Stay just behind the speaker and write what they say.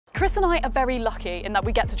Kriss and I are very lucky in that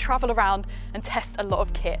we get to travel around and test a lot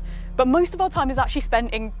of kit, but most of our time is actually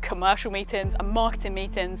spent in commercial meetings and marketing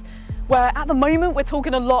meetings, where at the moment we're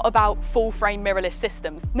talking a lot about full frame mirrorless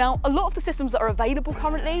systems. Now, a lot of the systems that are available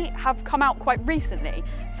currently have come out quite recently,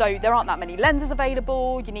 so there aren't that many lenses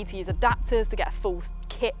available, you need to use adapters to get a full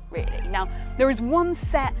kit really. Now, there is one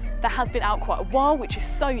set that has been out quite a while, which is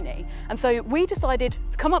Sony, and so we decided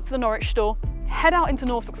to come up to the Norwich store, head out into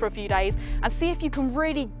Norfolk for a few days and see if you can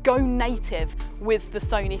really go native with the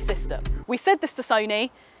Sony system. We said this to Sony,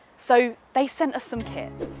 so they sent us some kit.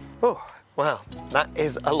 Oh. Wow, that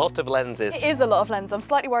is a lot of lenses. It is a lot of lenses. I'm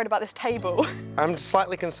slightly worried about this table. I'm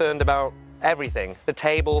slightly concerned about everything. The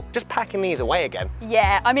table, just packing these away again.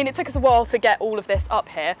 Yeah, I mean, it took us a while to get all of this up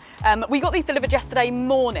here. We got these delivered yesterday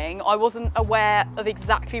morning. I wasn't aware of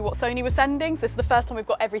exactly what Sony was sending, so this is the first time we've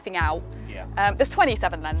got everything out. Yeah. There's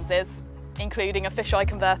 27 lenses, including a fisheye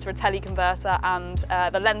converter, a teleconverter, and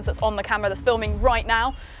the lens that's on the camera that's filming right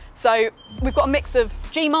now. So we've got a mix of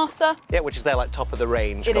G Master. Yeah, which is their like top of the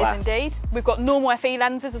range glass. It is indeed. We've got normal FE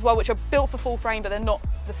lenses as well, which are built for full frame, but they're not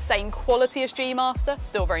the same quality as G Master.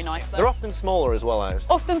 Still very nice though. They're often smaller as well,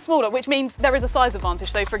 Often smaller, which means there is a size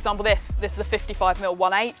advantage. So for example, this is a 55mm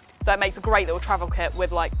 1.8. So it makes a great little travel kit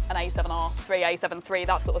with like an A7R III, A7 III,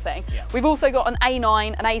 that sort of thing. Yeah. We've also got an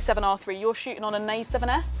A9, an A7R III. You're shooting on an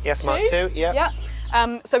A7S II? Yes, Mark II, yeah.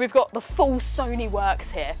 Yeah. So we've got the full Sony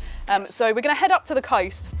works here. So we're going to head up to the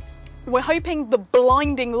coast. We're hoping the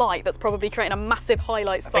blinding light that's probably creating a massive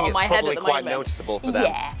highlight spot on my head at the moment. It's probably quite noticeable for them.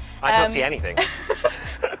 Yeah. I can't see anything.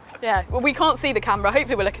 Yeah, well, we can't see the camera.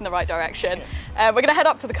 Hopefully we're looking the right direction. We're going to head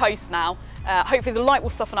up to the coast now. Hopefully the light will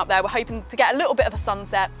soften up there. We're hoping to get a little bit of a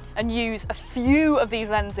sunset and use a few of these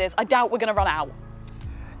lenses. I doubt we're going to run out.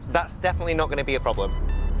 That's definitely not going to be a problem.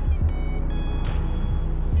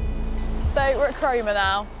 So we're at Cromer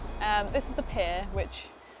now. This is the pier, which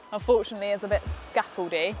unfortunately is a bit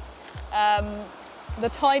scaffoldy. The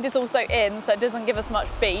tide is also in, so it doesn't give us much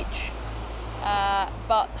beach.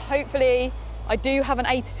 But hopefully, I do have an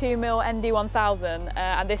 82mm ND1000,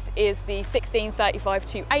 and this is the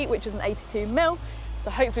 16-35-2.8, which is an 82mm. So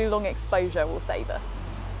hopefully long exposure will save us.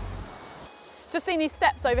 Just seen these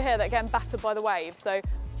steps over here that are getting battered by the waves. So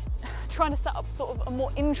trying to set up sort of a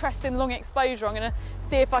more interesting long exposure. I'm going to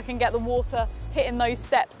see if I can get the water hitting those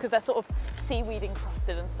steps because they're sort of seaweed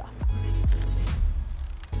encrusted and stuff.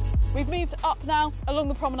 We've moved up now along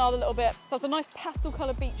the promenade a little bit. There's a nice pastel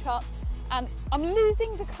coloured beach hut and I'm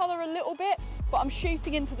losing the colour a little bit, but I'm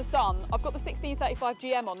shooting into the sun. I've got the 16-35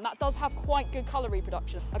 GM on, that does have quite good colour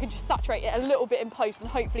reproduction. I can just saturate it a little bit in post and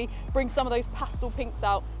hopefully bring some of those pastel pinks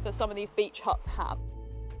out that some of these beach huts have.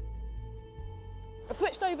 I've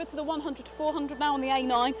switched over to the 100-400 now on the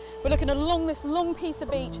A9. We're looking along this long piece of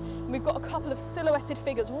beach and we've got a couple of silhouetted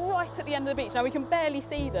figures right at the end of the beach. Now we can barely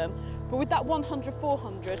see them, but with that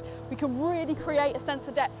 100-400, we can really create a sense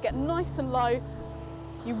of depth, get nice and low.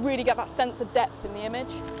 You really get that sense of depth in the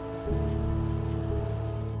image.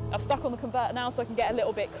 I've stuck on the converter now so I can get a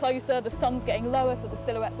little bit closer. The sun's getting lower, so the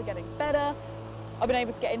silhouettes are getting better. I've been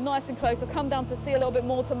able to get in nice and close. I've come down to see a little bit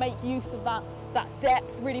more to make use of that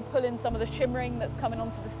depth, really pull in some of the shimmering that's coming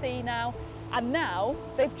onto the sea now. And now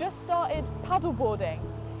they've just started paddle boarding.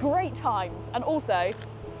 It's great times. And also,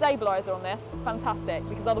 stabiliser on this, fantastic,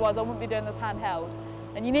 because otherwise I wouldn't be doing this handheld.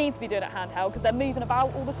 And you need to be doing it handheld because they're moving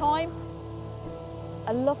about all the time.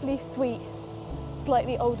 A lovely, sweet,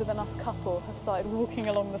 slightly older than us couple have started walking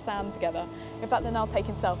along the sand together. In fact, they're now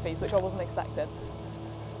taking selfies, which I wasn't expecting.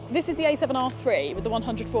 This is the A7R III with the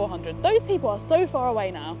 100-400. Those people are so far away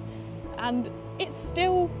now, and it's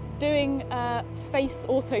still doing face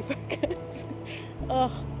autofocus.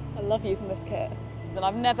 Ugh, I love using this kit. And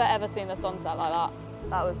I've never ever seen the sunset like that.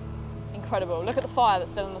 That was incredible. Look at the fire that's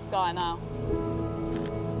still in the sky now.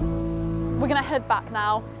 We're gonna head back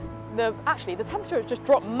now. Actually, the temperature has just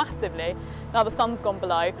dropped massively. Now the sun's gone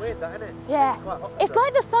below. Weird that, isn't it? Yeah, it's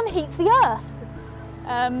like the sun heats the earth.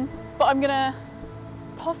 But I'm gonna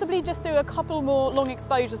possibly just do a couple more long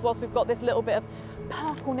exposures whilst we've got this little bit of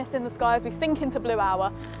purpleness in the sky as we sink into blue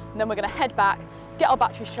hour, and then we're going to head back, get our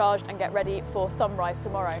batteries charged and get ready for sunrise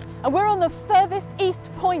tomorrow. And we're on the furthest east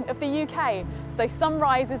point of the UK, so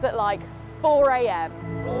sunrise is at like 4 AM.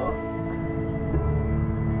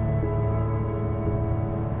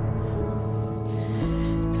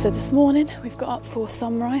 So this morning we've got up for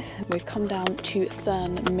sunrise. We've come down to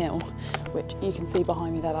Thurn Mill, which you can see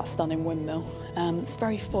behind me there, that stunning windmill. It's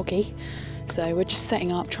very foggy, so we're just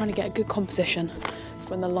setting up, trying to get a good composition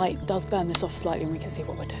when the light does burn this off slightly and we can see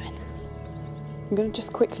what we're doing. I'm going to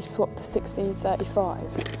just quickly swap the 16-35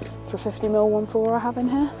 for a 50mm 1.4 I have in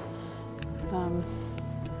here.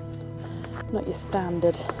 Not your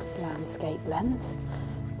standard landscape lens,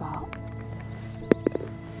 but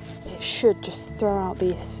it should just throw out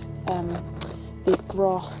these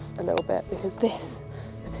grass a little bit, because this,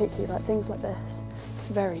 particularly like things like this, it's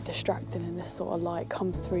very distracting and this sort of light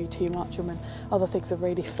comes through too much, and when other things are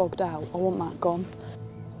really fogged out, I want that gone.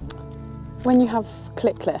 When you have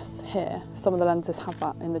clickless here, some of the lenses have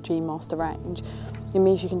that in the G Master range, it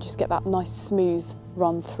means you can just get that nice smooth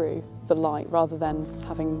run through the light rather than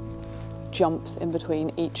having jumps in between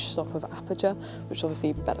each stop of aperture, which is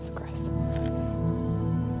obviously better for Kriss.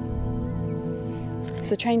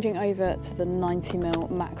 So changing over to the 90mm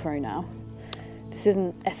macro now. This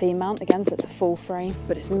isn't FE mount again, so it's a full frame,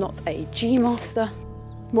 but it's not a G Master.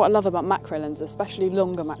 What I love about macro lenses, especially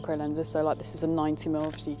longer macro lenses, so like this is a 90mm,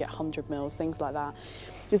 obviously you get 100mm, things like that,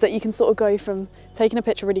 is that you can sort of go from taking a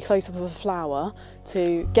picture really close up of a flower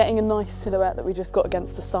to getting a nice silhouette that we just got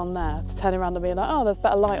against the sun there, to turn around and be like, oh, there's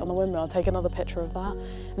better light on the windmill, I'll take another picture of that.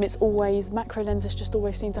 And it's always, macro lenses just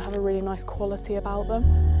always seem to have a really nice quality about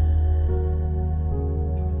them.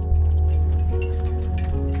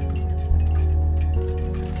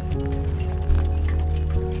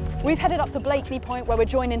 We've headed up to Blakely Point where we're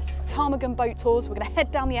joining Ptarmigan boat tours. We're going to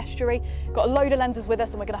head down the estuary, got a load of lenses with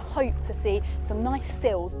us, and we're going to hope to see some nice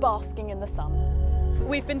sills basking in the sun.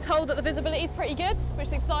 We've been told that the visibility is pretty good, which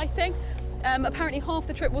is exciting. Apparently half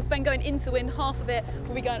the trip we'll spend going into the wind, half of it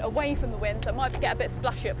will be going away from the wind, so it might get a bit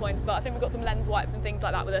splashy at points, but I think we've got some lens wipes and things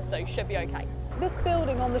like that with us, so it should be okay. This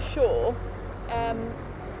building on the shore,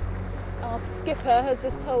 our skipper has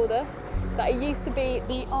just told us that it used to be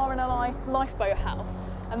the R&LI lifeboat house,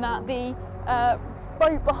 and that the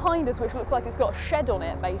boat behind us, which looks like it's got a shed on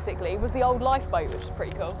it basically, was the old lifeboat, which is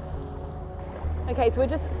pretty cool. Okay, so we're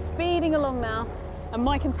just speeding along now, and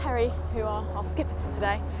Mike and Terry, who are our skippers for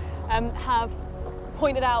today, have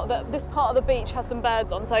pointed out that this part of the beach has some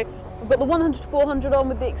birds on. So we've got the 100-400 on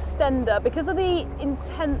with the extender. Because of the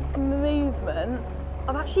intense movement,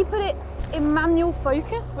 I've actually put it in manual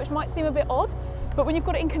focus, which might seem a bit odd, but when you've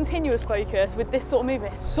got it in continuous focus with this sort of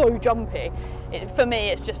movement, it's so jumpy. For me,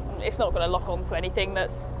 it's not going to lock onto anything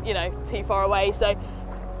that's, you know, too far away. So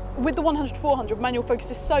with the 100-400, manual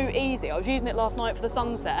focus is so easy. I was using it last night for the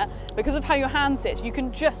sunset. Because of how your hand sits, you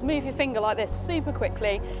can just move your finger like this super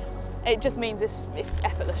quickly. It just means it's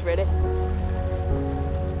effortless, really.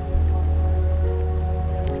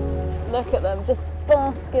 Look at them, just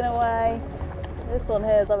basking away. This one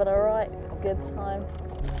here is having a right good time.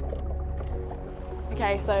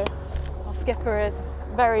 Okay, so our skipper is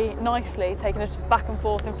very nicely taking us just back and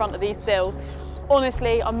forth in front of these sills.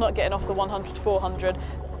 Honestly, I'm not getting off the 100-400.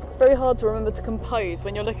 It's very hard to remember to compose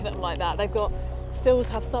when you're looking at them like that. Sills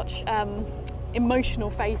have such emotional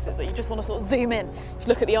faces that you just want to sort of zoom in, just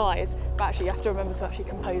look at the eyes, but actually you have to remember to actually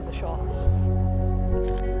compose a shot.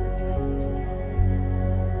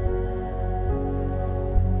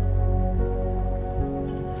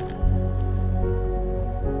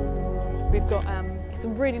 We've got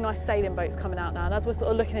some really nice sailing boats coming out now, and as we're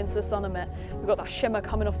sort of looking into the sun a bit, we've got that shimmer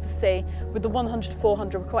coming off the sea. With the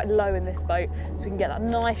 100-400, we're quite low in this boat, so we can get that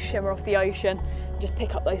nice shimmer off the ocean and just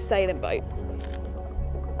pick up those sailing boats.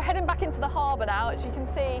 We're heading back into the harbour now. As you can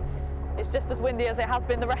see, it's just as windy as it has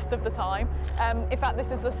been the rest of the time. In fact, this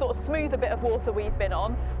is the sort of smoother bit of water we've been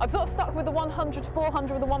on. I've sort of stuck with the 100-400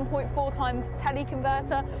 with the 1.4 times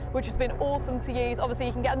teleconverter, which has been awesome to use. Obviously,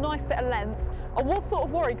 you can get a nice bit of length. I was sort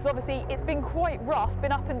of worried because obviously it's been quite rough,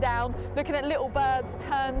 been up and down, looking at little birds,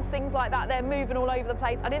 terns, things like that. They're moving all over the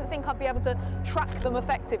place. I didn't think I'd be able to track them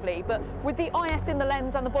effectively, but with the IS in the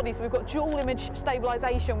lens and the body, so we've got dual image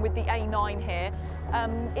stabilisation with the A9 here,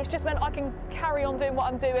 it's just meant I can carry on doing what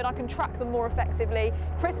I'm doing, I can track them more effectively.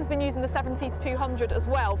 Kriss has been using the 70-200 as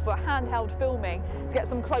well for handheld filming to get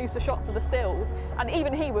some closer shots of the sills, and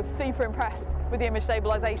even he was super impressed with the image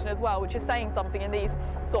stabilisation as well, which is saying something in these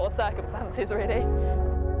sort of circumstances, really.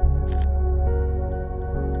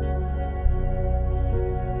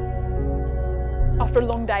 After a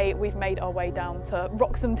long day, we've made our way down to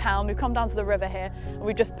Wroxham town. We've come down to the river here, and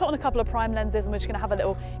we've just put on a couple of prime lenses, and we're just going to have a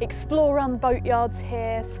little explore around the boatyards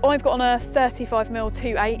here. I've got on a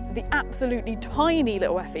 35mm 2.8, the absolutely tiny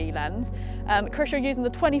little FE lens. Kriss, you're using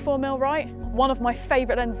the 24mm, right? One of my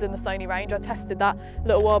favourite lenses in the Sony range. I tested that a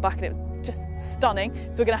little while back, and it was just stunning.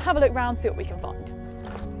 So we're going to have a look around, see what we can find.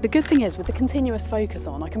 The good thing is, with the continuous focus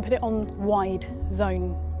on, I can put it on wide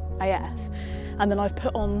zone AF, and then I've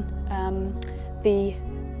put on the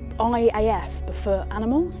IAF for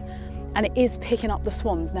animals, and it is picking up the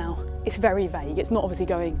swans now. It's very vague, it's not obviously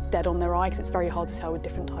going dead on their eye because it's very hard to tell with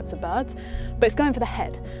different types of birds, but it's going for the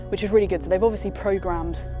head, which is really good. So they've obviously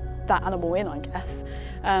programmed that animal in, I guess.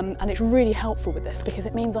 And it's really helpful with this because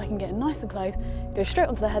it means I can get nice and close, go straight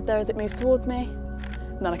onto the head there as it moves towards me,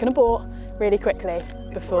 and then I can abort really quickly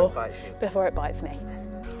before it bites me.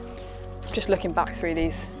 Just looking back through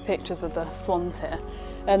these pictures of the swans here,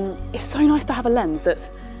 and it's so nice to have a lens that's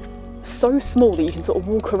so small that you can sort of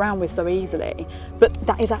walk around with so easily, but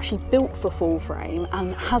that is actually built for full frame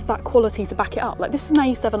and has that quality to back it up. Like, this is an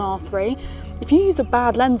A7R III. If you use a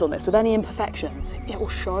bad lens on this with any imperfections, it will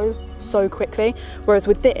show so quickly. Whereas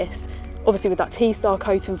with this, obviously with that T-star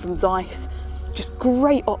coating from ZEISS, just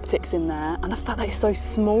great optics in there, and the fact that it's so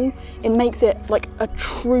small, it makes it like a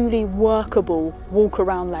truly workable walk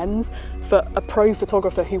around lens for a pro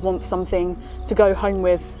photographer who wants something to go home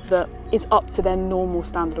with that is up to their normal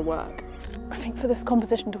standard of work. I think for this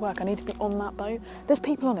composition to work, I need to be on that boat. There's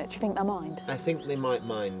people on it, do you think they'll mind? I think they might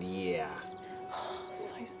mind, yeah.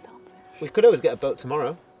 So selfish. We could always get a boat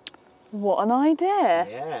tomorrow. What an idea.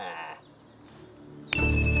 Yeah.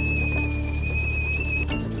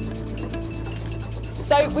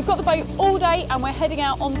 So we've got the boat all day and we're heading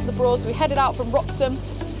out onto the Broads. We headed out from Wroxham.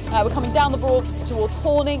 We're coming down the Broads towards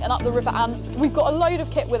Horning and up the River Ant. We've got a load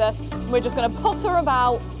of kit with us. And we're just going to potter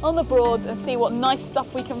about on the Broads and see what nice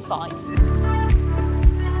stuff we can find.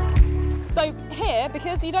 So here,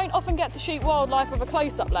 because you don't often get to shoot wildlife with a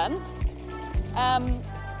close-up lens, I'm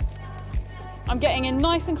getting in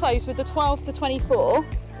nice and close with the 12 to 24.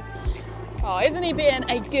 Oh, isn't he being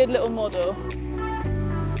a good little model?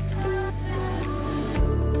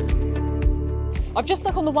 I've just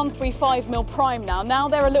stuck on the 135mm prime now. Now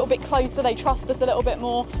they're a little bit closer, they trust us a little bit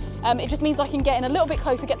more. It just means I can get in a little bit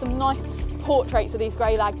closer, get some nice portraits of these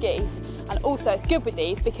grey lag geese. And also it's good with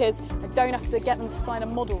these because I don't have to get them to sign a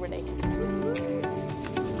model release.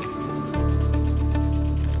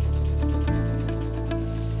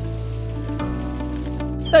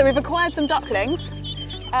 So we've acquired some ducklings.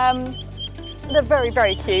 They're very,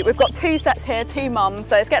 very cute. We've got 2 sets here, 2 mums,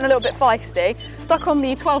 so it's getting a little bit feisty. Stuck on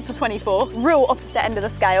the 12 to 24, real opposite end of the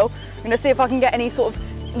scale. I'm gonna see if I can get any sort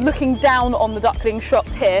of looking down on the duckling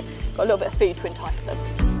shots here. Got a little bit of food to entice them.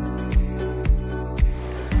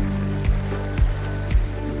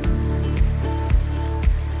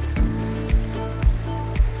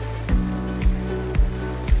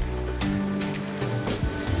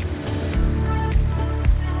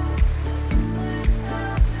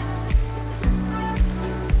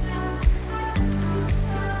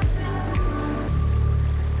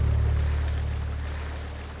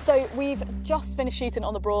 So we've just finished shooting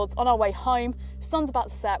on the Broads. On our way home, sun's about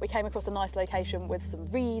to set. We came across a nice location with some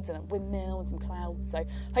reeds and a windmill and some clouds. So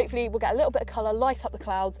hopefully we'll get a little bit of colour, light up the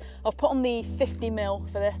clouds. I've put on the 50mm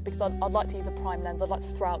for this because I'd like to use a prime lens. I'd like to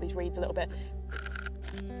throw out these reeds a little bit.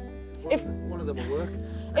 One of them will work.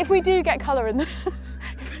 If we do get colour in the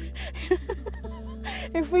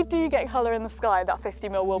if we do get colour in the sky, that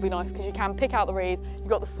 50mm will be nice because you can pick out the reed, you've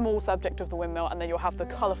got the small subject of the windmill, and then you'll have the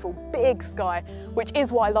colourful big sky, which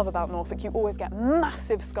is what I love about Norfolk. You always get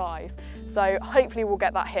massive skies. So hopefully we'll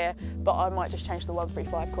get that here, but I might just change the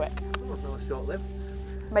 135 quick. Oh, no, short-lived.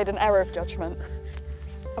 Made an error of judgment.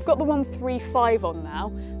 I've got the 135 on now,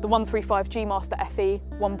 the 135 G Master FE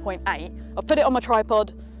 1.8. I've put it on my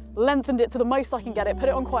tripod, lengthened it to the most I can get it, put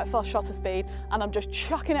it on quite fast shutter speed, and I'm just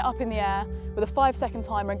chucking it up in the air with a 5-second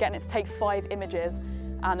timer and getting it to take 5 images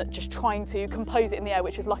and just trying to compose it in the air,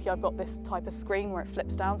 which is lucky I've got this type of screen where it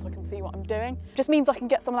flips down so I can see what I'm doing. Just means I can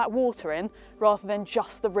get some of that water in rather than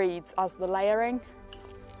just the reeds as the layering.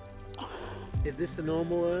 Is this the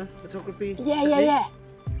normal photography? Yeah.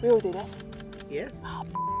 We all do this. Yeah? Oh,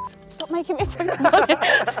 stop making me focus on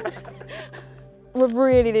it. We're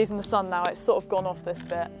really losing the sun now. It's sort of gone off this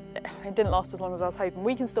bit. It didn't last as long as I was hoping.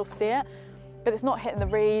 We can still see it, but it's not hitting the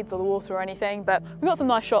reeds or the water or anything, but we got some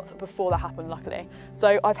nice shots before that happened, luckily.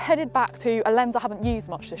 So I've headed back to a lens I haven't used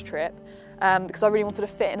much this trip because I really wanted to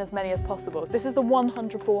fit in as many as possible. So this is the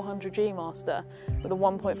 100-400 G Master with a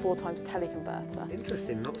 1.4x teleconverter.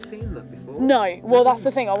 Interesting, not seen that before. No, well that's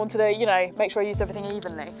the thing. I wanted to, you know, make sure I used everything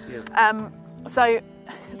evenly. Yeah. So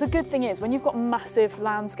the good thing is when you've got massive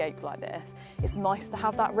landscapes like this, it's nice to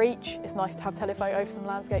have that reach. It's nice to have telephoto for some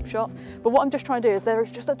landscape shots. But what I'm just trying to do is there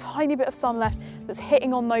is just a tiny bit of sun left that's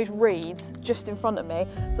hitting on those reeds just in front of me.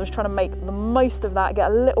 So I'm just trying to make the most of that,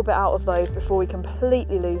 get a little bit out of those before we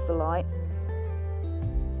completely lose the light.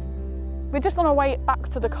 We're just on our way back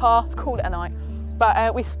to the car to call it a night.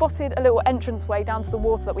 But we spotted a little entranceway down to the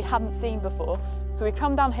water that we hadn't seen before. So we've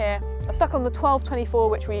come down here. I've stuck on the 12-24,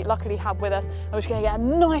 which we luckily had with us. And we're just going to get a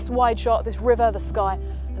nice wide shot of this river, the sky,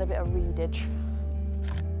 and a bit of reedage.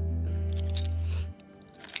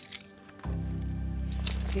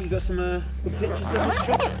 You got some good pictures of this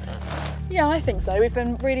shot? Yeah, I think so. We've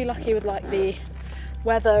been really lucky with like the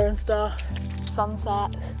weather and stuff,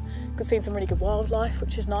 sunsets. We've seen some really good wildlife,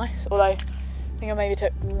 which is nice. Although I think I maybe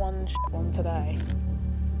took one today.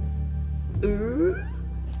 Ooh,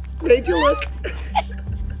 made you look.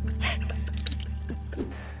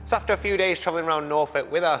 So after a few days traveling around Norfolk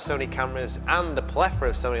with our Sony cameras and the plethora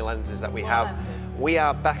of Sony lenses that we have, we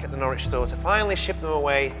are back at the Norwich store to finally ship them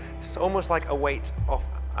away. It's almost like a weight off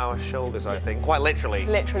our shoulders, I think, quite literally.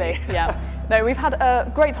 Literally, yeah. No, we've had a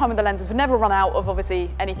great time with the lenses. We've never run out of obviously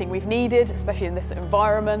anything we've needed, especially in this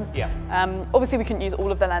environment. Yeah. Obviously we couldn't use all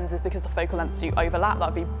of the lenses because the focal lengths do overlap.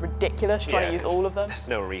 That'd be ridiculous trying to use all of them. There's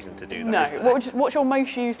no reason to do that. No. What's your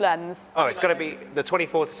most used lens? Oh, it's got to be the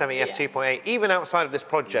 24-70 f2.8. Even outside of this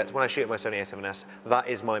project, when I shoot my Sony A7S, that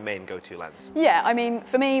is my main go-to lens. Yeah, I mean,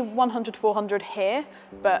 for me, 100-400 here,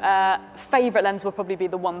 but favourite lens will probably be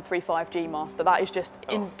the 135 G Master. That is just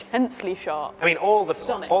intensely sharp. I mean, all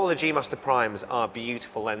the G Master primes are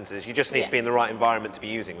beautiful lenses. You just need to be in the right environment to be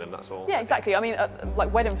using them, that's all. Yeah, exactly. I mean,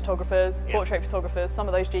 like wedding photographers, portrait photographers, some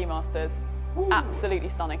of those G Masters, absolutely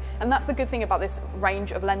stunning. And that's the good thing about this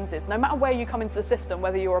range of lenses. No matter where you come into the system,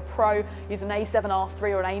 whether you're a pro using an A7R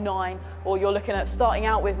III or an A9, or you're looking at starting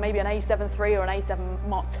out with maybe an A7 III or an A7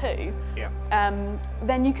 Mark II,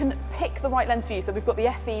 then you can pick the right lens for you. So we've got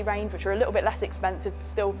the FE range, which are a little bit less expensive,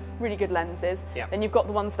 still really good lenses. Then you've got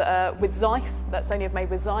the ones that are with ZEISS, that Sony have made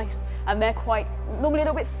with ZEISS, and they're quite, normally a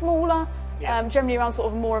little bit smaller, generally around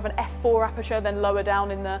sort of more of an f4 aperture, then lower down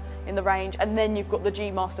in the range. And then you've got the G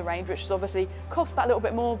Master range, which is obviously costs that little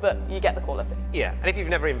bit more, but you get the quality. Yeah, and if you've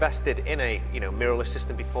never invested in a mirrorless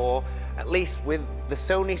system before, at least with the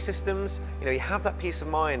Sony systems, you have that peace of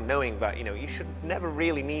mind knowing that you should never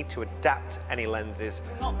really need to adapt any lenses.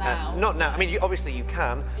 Not now. Not now. I mean, obviously you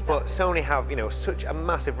can, but Sony have such a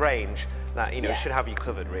massive range that should have you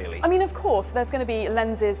covered, really. I mean, of course, there's going to be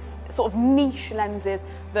lenses, sort of niche lenses,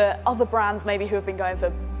 that other brands maybe who have been going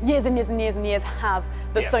for years and years and years and years have,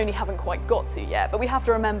 that Sony haven't quite got to yet. But we have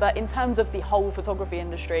to remember, in terms of the whole photography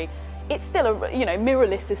industry, it's still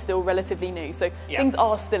mirrorless is still relatively new, so things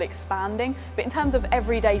are still expanding. But in terms of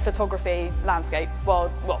everyday photography, landscape,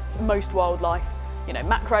 most wildlife,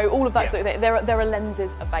 macro, all of that sort of thing, there are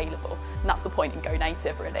lenses available, and that's the point in Go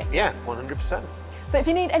Native, really. Yeah, 100%. So if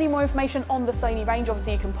you need any more information on the Sony range,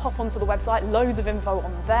 obviously you can pop onto the website, loads of info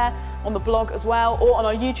on there, on the blog as well, or on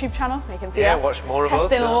our YouTube channel. You can see us watch more of us.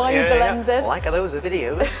 Testing loads of lenses. Like those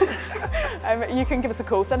videos. You can give us a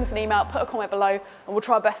call, send us an email, put a comment below, and we'll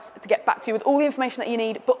try our best to get back to you with all the information that you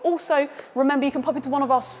need. But also, remember, you can pop into one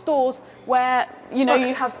of our stores where, you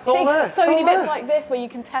have big Sony bits like this, where you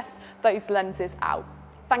can test those lenses out.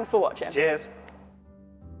 Thanks for watching. Cheers.